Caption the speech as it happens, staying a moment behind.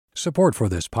Support for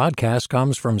this podcast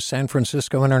comes from San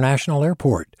Francisco International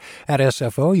Airport. At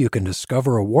SFO, you can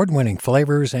discover award-winning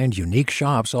flavors and unique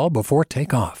shops all before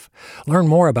takeoff. Learn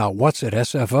more about what's at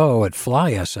SFO at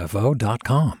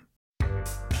flysfo.com.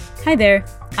 Hi there,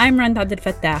 I'm Rand Abdel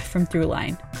Fattah from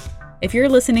Throughline. If you're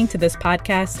listening to this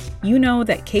podcast, you know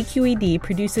that KQED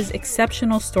produces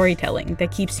exceptional storytelling that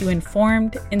keeps you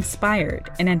informed, inspired,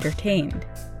 and entertained.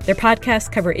 Their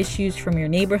podcasts cover issues from your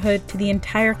neighborhood to the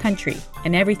entire country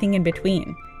and everything in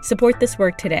between. Support this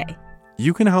work today.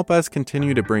 You can help us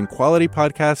continue to bring quality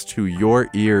podcasts to your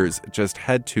ears. Just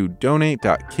head to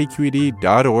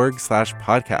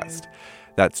donate.kqed.org/podcast.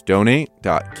 That's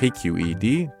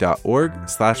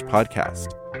donate.kqed.org/podcast.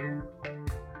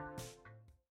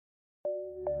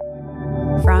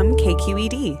 From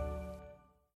KQED.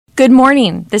 Good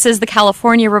morning. This is the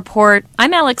California Report.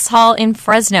 I'm Alex Hall in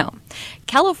Fresno.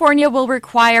 California will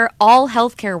require all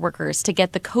healthcare workers to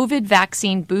get the COVID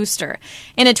vaccine booster.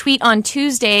 In a tweet on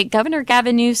Tuesday, Governor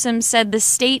Gavin Newsom said the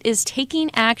state is taking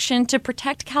action to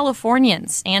protect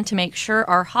Californians and to make sure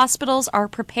our hospitals are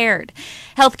prepared.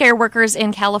 Healthcare workers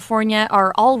in California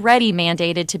are already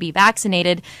mandated to be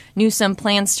vaccinated. Newsom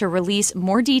plans to release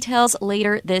more details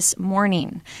later this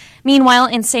morning. Meanwhile,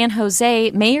 in San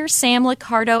Jose, Mayor Sam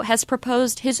Liccardo has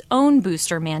proposed his own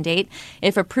booster mandate.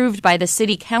 If approved by the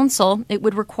city council, it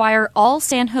would require all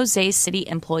San Jose city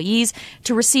employees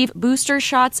to receive booster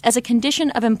shots as a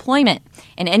condition of employment,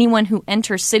 and anyone who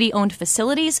enters city-owned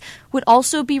facilities would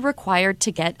also be required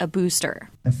to get a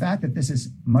booster. The fact that this is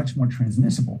much more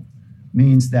transmissible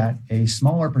means that a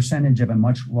smaller percentage of a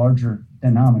much larger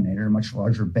denominator, a much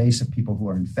larger base of people who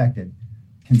are infected,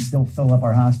 can still fill up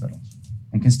our hospitals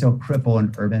and can still cripple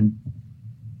an urban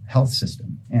health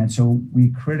system. And so we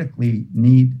critically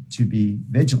need to be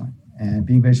vigilant. And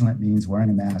being vigilant means wearing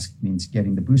a mask, means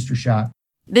getting the booster shot.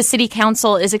 The city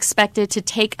council is expected to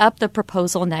take up the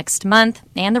proposal next month,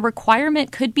 and the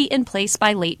requirement could be in place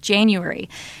by late January.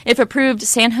 If approved,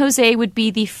 San Jose would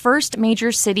be the first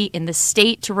major city in the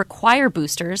state to require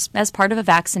boosters as part of a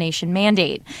vaccination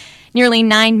mandate. Nearly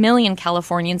 9 million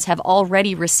Californians have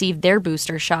already received their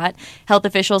booster shot. Health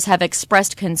officials have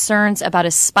expressed concerns about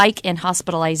a spike in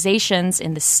hospitalizations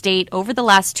in the state over the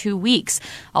last 2 weeks,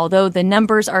 although the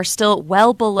numbers are still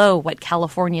well below what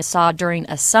California saw during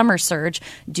a summer surge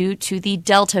due to the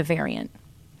Delta variant.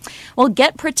 Well,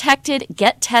 get protected,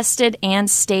 get tested, and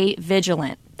stay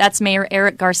vigilant. That's Mayor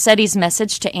Eric Garcetti's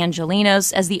message to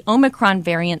Angelenos as the Omicron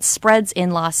variant spreads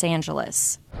in Los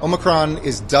Angeles. Omicron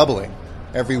is doubling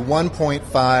every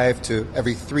 1.5 to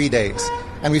every 3 days.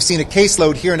 And we've seen a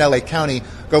caseload here in LA County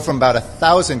go from about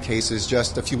 1,000 cases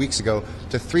just a few weeks ago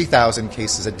to 3,000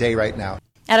 cases a day right now.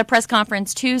 At a press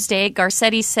conference Tuesday,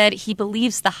 Garcetti said he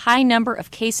believes the high number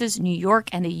of cases New York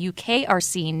and the UK are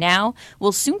seeing now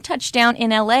will soon touch down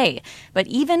in LA. But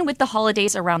even with the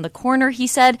holidays around the corner, he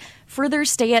said, further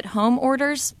stay-at-home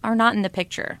orders are not in the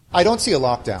picture. I don't see a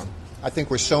lockdown. I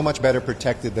think we're so much better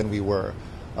protected than we were.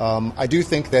 I do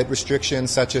think that restrictions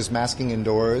such as masking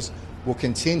indoors will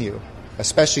continue,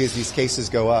 especially as these cases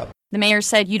go up. The mayor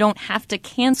said you don't have to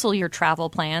cancel your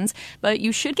travel plans, but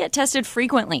you should get tested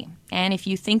frequently. And if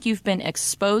you think you've been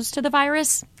exposed to the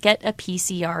virus, get a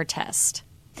PCR test.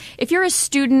 If you're a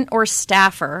student or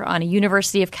staffer on a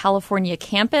University of California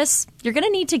campus, you're going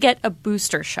to need to get a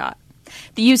booster shot.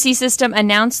 The UC system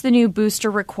announced the new booster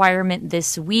requirement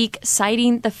this week,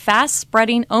 citing the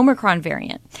fast-spreading Omicron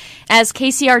variant. As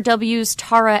KCRW's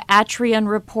Tara Atrian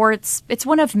reports, it's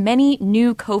one of many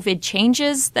new COVID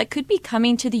changes that could be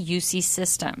coming to the UC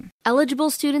system. Eligible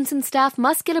students and staff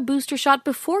must get a booster shot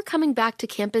before coming back to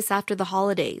campus after the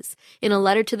holidays. In a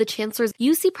letter to the chancellors,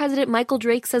 UC President Michael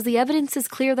Drake says the evidence is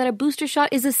clear that a booster shot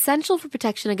is essential for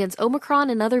protection against Omicron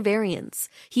and other variants.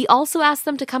 He also asked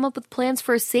them to come up with plans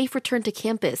for a safe return to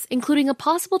campus, including a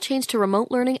possible change to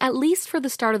remote learning at least for the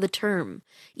start of the term.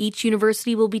 Each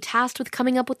university will be tasked with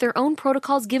coming up with their own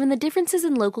protocols given the differences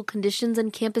in local conditions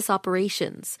and campus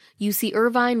operations. UC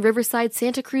Irvine, Riverside,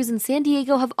 Santa Cruz, and San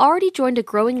Diego have already joined a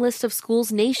growing list of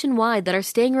schools nationwide that are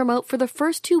staying remote for the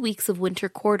first 2 weeks of winter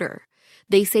quarter.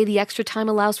 They say the extra time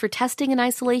allows for testing and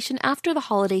isolation after the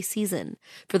holiday season.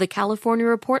 For the California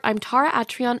Report, I'm Tara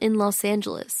Atrian in Los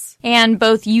Angeles. And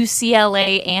both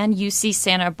UCLA and UC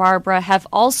Santa Barbara have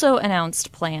also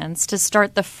announced plans to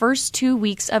start the first 2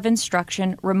 weeks of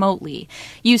instruction remotely.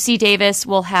 UC Davis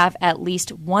will have at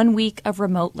least 1 week of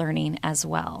remote learning as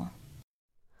well.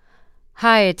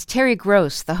 Hi, it's Terry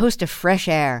Gross, the host of Fresh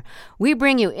Air. We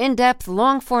bring you in-depth,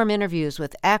 long-form interviews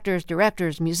with actors,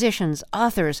 directors, musicians,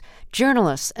 authors,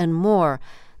 journalists, and more.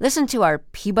 Listen to our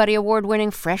Peabody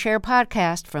Award-winning Fresh Air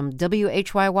podcast from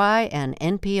WHYY and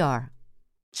NPR.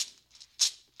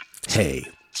 Hey,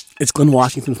 it's Glenn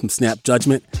Washington from Snap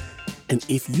Judgment. And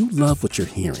if you love what you're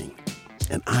hearing,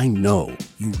 and I know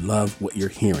you love what you're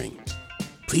hearing,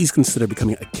 please consider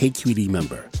becoming a KQED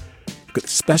member. You get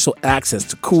special access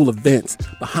to cool events,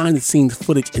 behind-the-scenes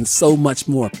footage, and so much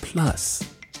more. Plus,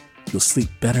 you'll sleep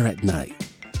better at night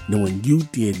knowing you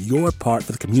did your part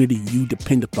for the community you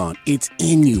depend upon. It's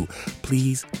in you.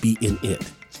 Please be in it.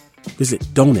 Visit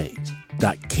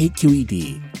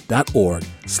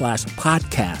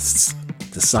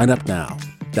donate.kqed.org/podcasts to sign up now.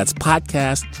 That's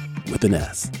podcast with an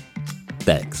S.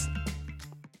 Thanks.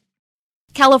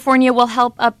 California will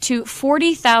help up to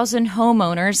 40,000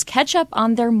 homeowners catch up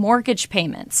on their mortgage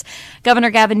payments. Governor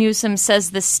Gavin Newsom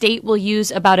says the state will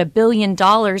use about $1 billion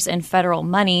in federal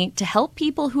money to help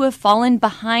people who have fallen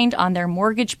behind on their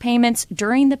mortgage payments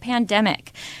during the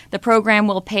pandemic. The program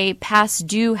will pay past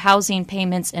due housing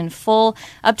payments in full,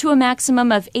 up to a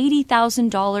maximum of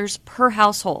 $80,000 per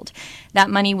household. That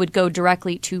money would go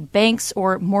directly to banks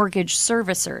or mortgage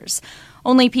servicers.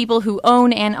 Only people who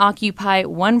own and occupy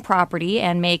one property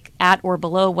and make at or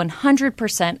below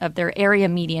 100% of their area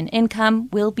median income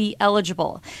will be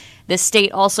eligible. The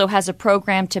state also has a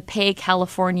program to pay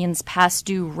Californians past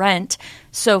due rent.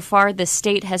 So far, the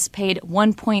state has paid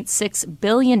 $1.6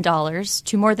 billion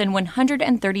to more than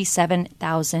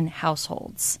 137,000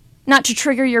 households. Not to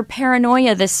trigger your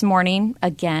paranoia this morning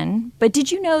again, but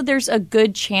did you know there's a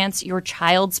good chance your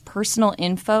child's personal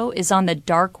info is on the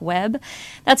dark web?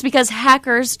 That's because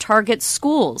hackers target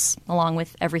schools, along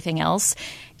with everything else.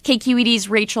 KQED's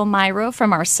Rachael Myrow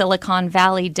from our Silicon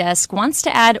Valley desk wants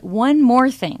to add one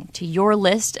more thing to your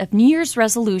list of New Year's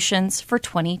resolutions for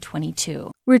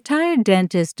 2022. Retired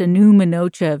dentist Anu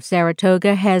Minocha of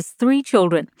Saratoga has 3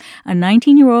 children, a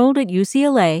 19-year-old at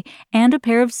UCLA and a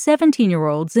pair of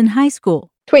 17-year-olds in high school.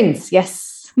 Twins,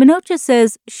 yes. Minocha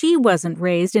says she wasn't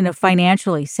raised in a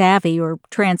financially savvy or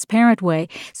transparent way,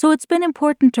 so it's been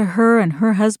important to her and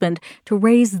her husband to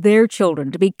raise their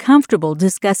children to be comfortable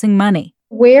discussing money.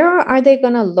 Where are they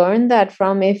going to learn that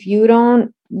from if you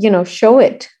don't, show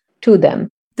it to them?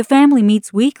 The family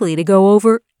meets weekly to go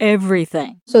over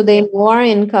everything. So they know our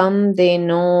income, they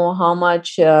know how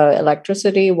much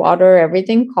electricity, water,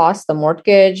 everything costs, the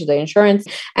mortgage, the insurance,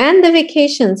 and the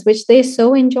vacations, which they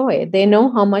so enjoy. They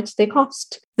know how much they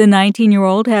cost. The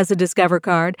 19-year-old has a Discover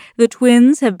card. The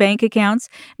twins have bank accounts.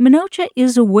 Minocha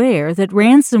is aware that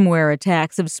ransomware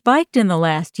attacks have spiked in the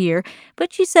last year,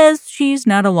 but she says she's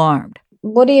not alarmed.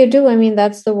 What do you do? I mean,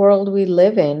 that's the world we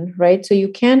live in, right? So you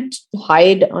can't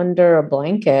hide under a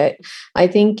blanket. I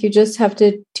think you just have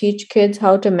to teach kids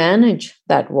how to manage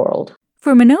that world.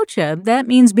 For Minocha, that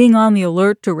means being on the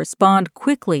alert to respond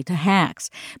quickly to hacks.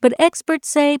 But experts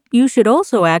say you should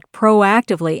also act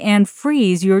proactively and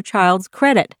freeze your child's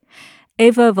credit.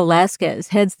 Eva Velasquez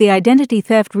heads the Identity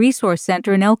Theft Resource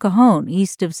Center in El Cajon,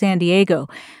 east of San Diego.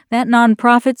 That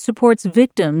nonprofit supports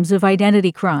victims of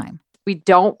identity crime. We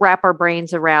don't wrap our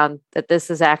brains around that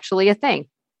this is actually a thing,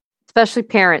 especially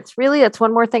parents. Really, that's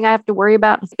one more thing I have to worry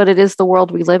about, but it is the world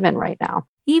we live in right now.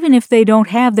 Even if they don't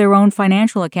have their own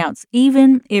financial accounts,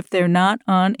 even if they're not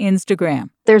on Instagram.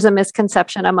 There's a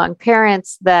misconception among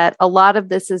parents that a lot of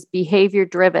this is behavior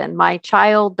driven. My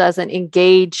child doesn't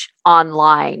engage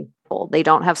online. They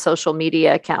don't have social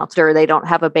media accounts or they don't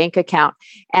have a bank account.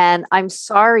 And I'm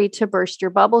sorry to burst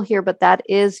your bubble here, but that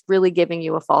is really giving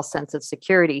you a false sense of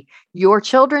security. Your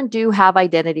children do have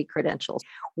identity credentials.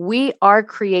 We are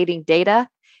creating data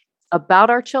about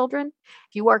our children.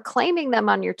 If you are claiming them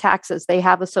on your taxes, they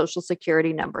have a social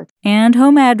security number. And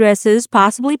home addresses,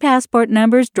 possibly passport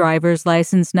numbers, driver's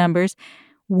license numbers.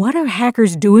 What are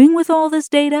hackers doing with all this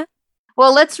data?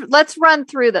 Well, let's run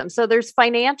through them. So there's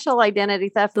financial identity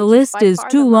theft. The list is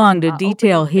too long to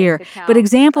detail here, but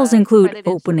examples include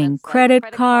opening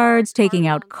credit cards, taking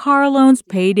out car loans,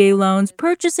 payday loans,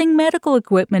 purchasing medical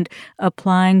equipment,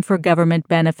 applying for government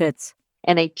benefits.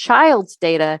 And a child's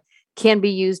data can be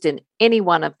used in any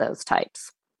one of those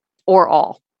types or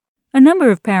all. A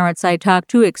number of parents I talked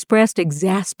to expressed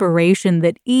exasperation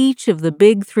that each of the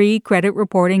big 3 credit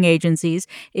reporting agencies,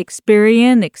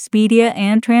 Experian, Expedia,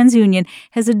 and TransUnion,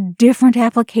 has a different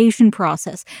application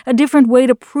process, a different way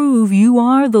to prove you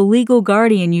are the legal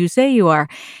guardian you say you are.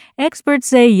 Experts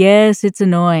say, yes, it's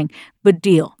annoying, but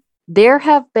deal. There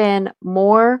have been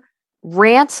more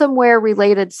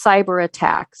ransomware-related cyber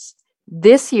attacks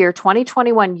this year,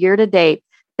 2021 year to date,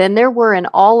 than there were in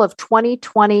all of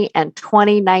 2020 and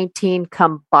 2019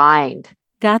 combined.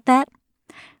 Got that?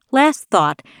 Last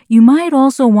thought, you might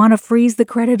also want to freeze the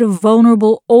credit of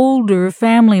vulnerable older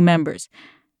family members.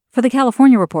 For the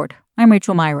California Report, I'm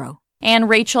Rachael Myrow. And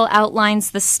Rachael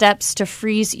outlines the steps to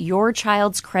freeze your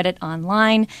child's credit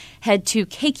online. Head to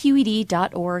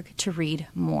kqed.org to read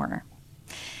more.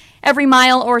 Every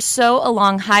mile or so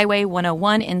along Highway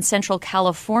 101 in Central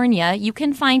California, you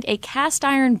can find a cast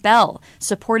iron bell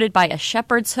supported by a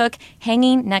shepherd's hook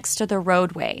hanging next to the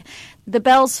roadway. The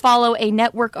bells follow a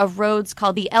network of roads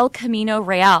called the El Camino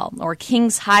Real, or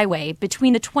King's Highway,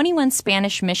 between the 21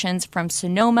 Spanish missions from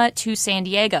Sonoma to San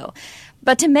Diego.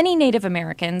 But to many Native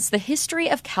Americans, the history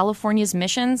of California's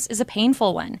missions is a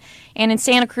painful one. And in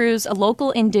Santa Cruz, a local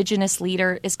indigenous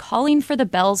leader is calling for the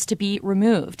bells to be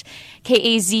removed.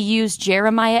 KAZU's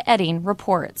Jerimiah Oetting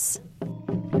reports.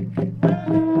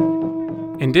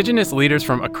 Indigenous leaders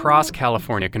from across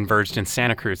California converged in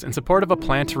Santa Cruz in support of a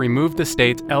plan to remove the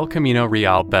state's El Camino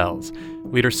Real bells.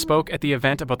 Leaders spoke at the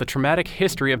event about the traumatic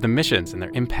history of the missions and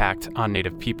their impact on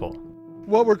Native people.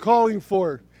 What we're calling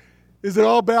for is that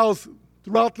all bells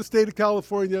throughout the state of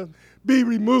California be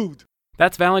removed.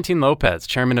 That's Valentin Lopez,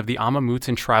 chairman of the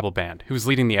Amamutsin tribal band, who's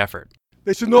leading the effort.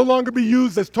 They should no longer be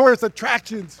used as tourist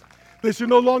attractions. They should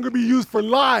no longer be used for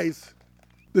lies.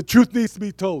 The truth needs to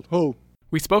be told.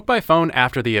 We spoke by phone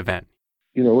after the event.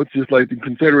 You know, it's just like the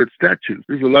Confederate statues.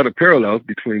 There's a lot of parallels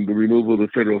between the removal of the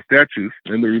federal statues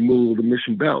and the removal of the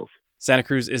mission bells. Santa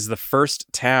Cruz is the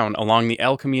first town along the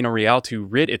El Camino Real to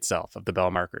rid itself of the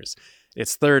bell markers.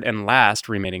 Its third and last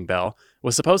remaining bell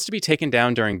was supposed to be taken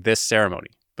down during this ceremony,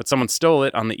 but someone stole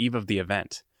it on the eve of the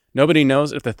event. Nobody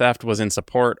knows if the theft was in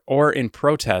support or in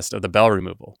protest of the bell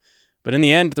removal. But in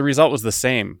the end, the result was the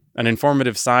same. An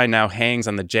informative sign now hangs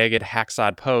on the jagged,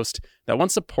 hacksawed post that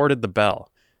once supported the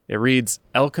bell. It reads,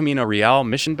 El Camino Real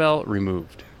Mission Bell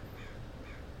Removed.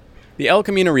 The El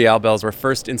Camino Real bells were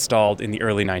first installed in the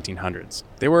early 1900s.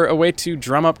 They were a way to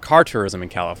drum up car tourism in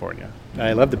California.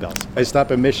 I love the bells. I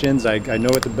stop at missions. I know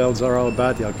what the bells are all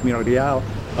about, the El Camino Real.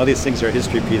 All these things are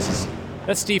history pieces.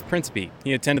 That's Steve Princeby.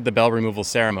 He attended the bell removal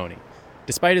ceremony.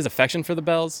 Despite his affection for the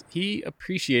bells, he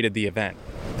appreciated the event.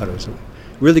 I thought it was a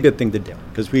really good thing to do,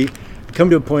 because we come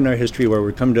to a point in our history where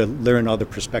we come to learn all the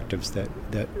perspectives that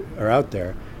are out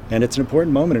there, and it's an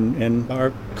important moment in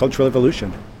our cultural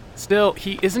evolution. Still,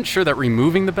 he isn't sure that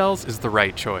removing the bells is the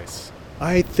right choice.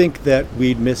 I think that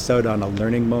we'd miss out on a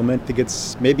learning moment. I think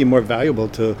it's maybe more valuable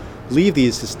to leave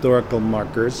these historical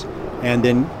markers and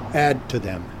then add to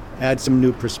them, add some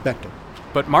new perspective.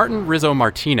 But Martin Rizzo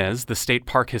Martinez, the state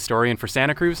park historian for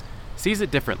Santa Cruz, sees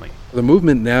it differently. The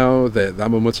movement now that the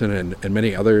Amamutsin and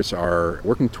many others are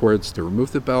working towards to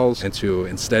remove the bells and to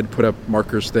instead put up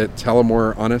markers that tell a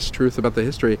more honest truth about the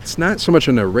history. It's not so much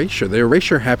an erasure. The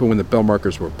erasure happened when the bell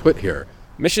markers were put here.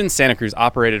 Mission Santa Cruz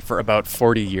operated for about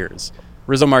 40 years.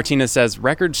 Rizzo Martinez says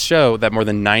records show that more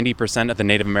than 90% of the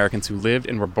Native Americans who lived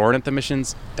and were born at the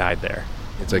missions died there.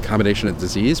 It's a combination of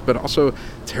disease, but also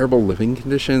terrible living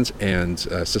conditions and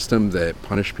a system that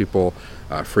punished people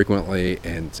frequently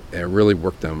and really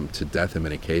worked them to death in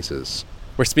many cases.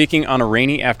 We're speaking on a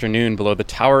rainy afternoon below the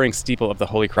towering steeple of the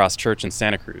Holy Cross Church in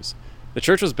Santa Cruz. The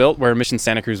church was built where Mission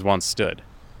Santa Cruz once stood.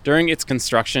 During its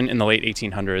construction in the late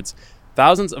 1800s,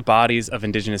 thousands of bodies of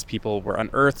indigenous people were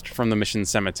unearthed from the mission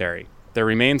cemetery. Their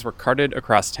remains were carted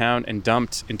across town and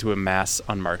dumped into a mass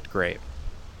unmarked grave.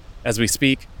 As we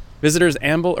speak, visitors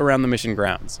amble around the mission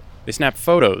grounds. They snap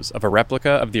photos of a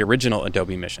replica of the original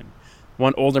adobe mission.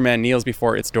 One older man kneels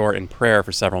before its door in prayer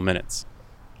for several minutes.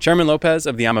 Chairman Lopez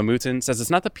of the Amamutsin says it's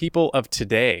not the people of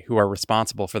today who are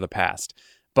responsible for the past,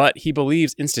 but he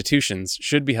believes institutions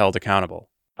should be held accountable.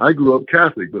 I grew up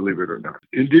Catholic, believe it or not.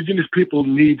 Indigenous people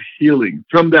need healing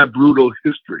from that brutal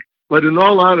history. But in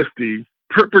all honesty,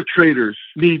 perpetrators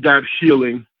need that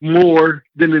healing more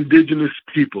than indigenous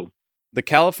people. The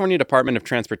California Department of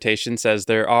Transportation says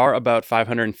there are about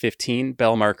 515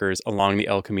 bell markers along the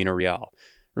El Camino Real.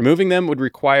 Removing them would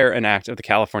require an act of the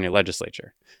California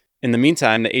legislature. In the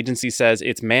meantime, the agency says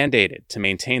it's mandated to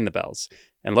maintain the bells,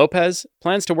 and Lopez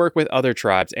plans to work with other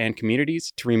tribes and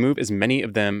communities to remove as many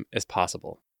of them as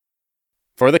possible.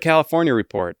 For the California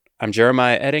Report, I'm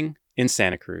Jerimiah Oetting in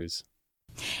Santa Cruz.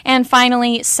 And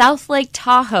finally, South Lake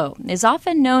Tahoe is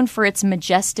often known for its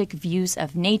majestic views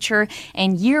of nature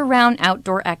and year-round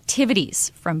outdoor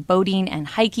activities, from boating and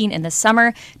hiking in the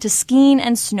summer to skiing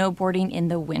and snowboarding in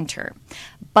the winter.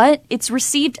 But it's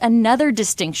received another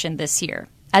distinction this year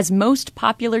as most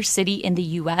popular city in the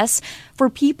U.S. for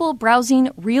people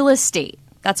browsing real estate.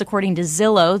 That's according to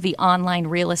Zillow, the online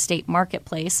real estate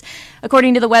marketplace.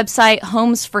 According to the website,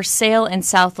 homes for sale in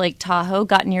South Lake Tahoe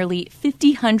got nearly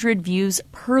 5,000 views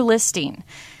per listing.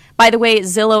 By the way,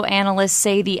 Zillow analysts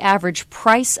say the average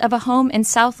price of a home in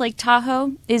South Lake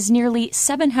Tahoe is nearly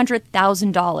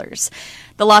 $700,000.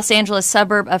 The Los Angeles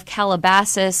suburb of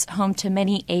Calabasas, home to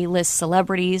many A-list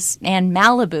celebrities, and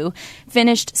Malibu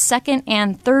finished second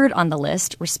and third on the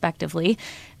list, respectively.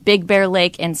 Big Bear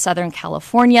Lake in Southern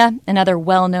California, another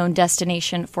well-known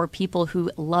destination for people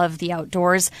who love the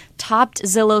outdoors, topped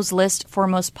Zillow's list for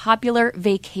most popular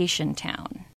vacation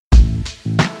town.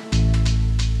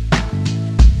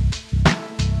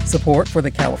 Support for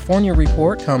the California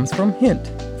Report comes from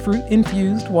Hint,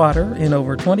 fruit-infused water in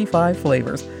over 25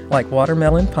 flavors, like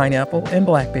watermelon, pineapple, and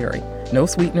blackberry. No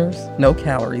sweeteners, no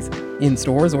calories, in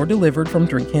stores or delivered from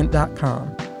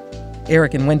drinkhint.com.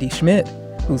 Eric and Wendy Schmidt,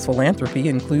 whose philanthropy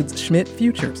includes Schmidt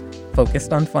Futures,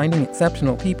 focused on finding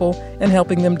exceptional people and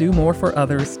helping them do more for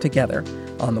others together,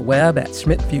 on the web at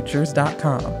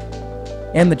schmidtfutures.com.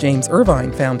 And the James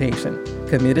Irvine Foundation,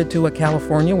 committed to a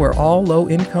California where all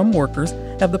low-income workers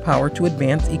have the power to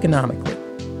advance economically.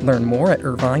 Learn more at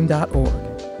irvine.org.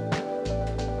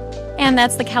 And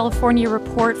that's the California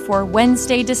Report for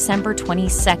Wednesday, December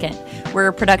 22nd. We're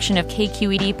a production of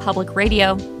KQED Public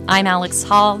Radio. I'm Alex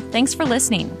Hall. Thanks for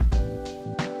listening.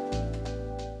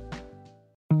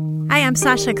 Hi, I'm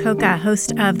Sasha Koka,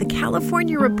 host of the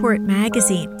California Report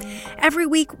magazine. Every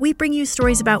week, we bring you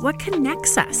stories about what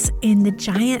connects us in the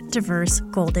giant, diverse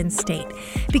Golden State.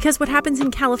 Because what happens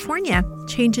in California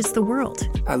changes the world.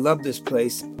 I love this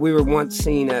place. We were once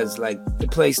seen as like the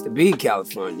place to be,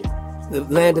 California. The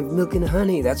land of milk and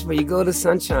honey. That's where you go to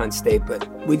Sunshine State, but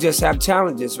we just have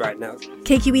challenges right now.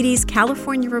 KQED's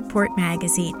California Report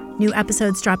magazine. New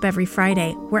episodes drop every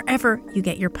Friday, wherever you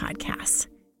get your podcasts.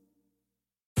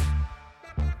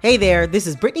 Hey there, this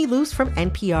is Brittany Luce from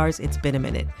NPR's It's Been a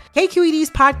Minute. KQED's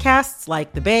podcasts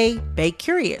like The Bay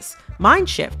Curious, Mind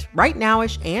Shift, Right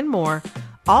Nowish, and more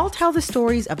all tell the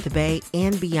stories of the Bay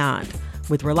and beyond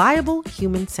with reliable,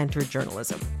 human-centered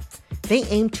journalism. They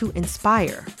aim to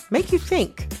inspire, make you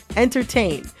think,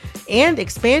 entertain, and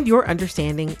expand your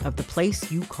understanding of the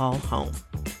place you call home.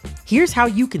 Here's how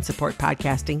you can support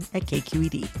podcasting at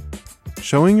KQED.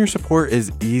 Showing your support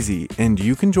is easy, and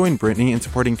you can join Brittany in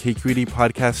supporting KQED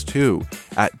Podcast too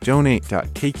at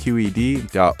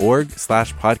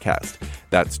donate.kqed.org/podcast.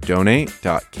 That's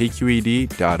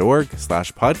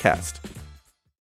donate.kqed.org/podcast.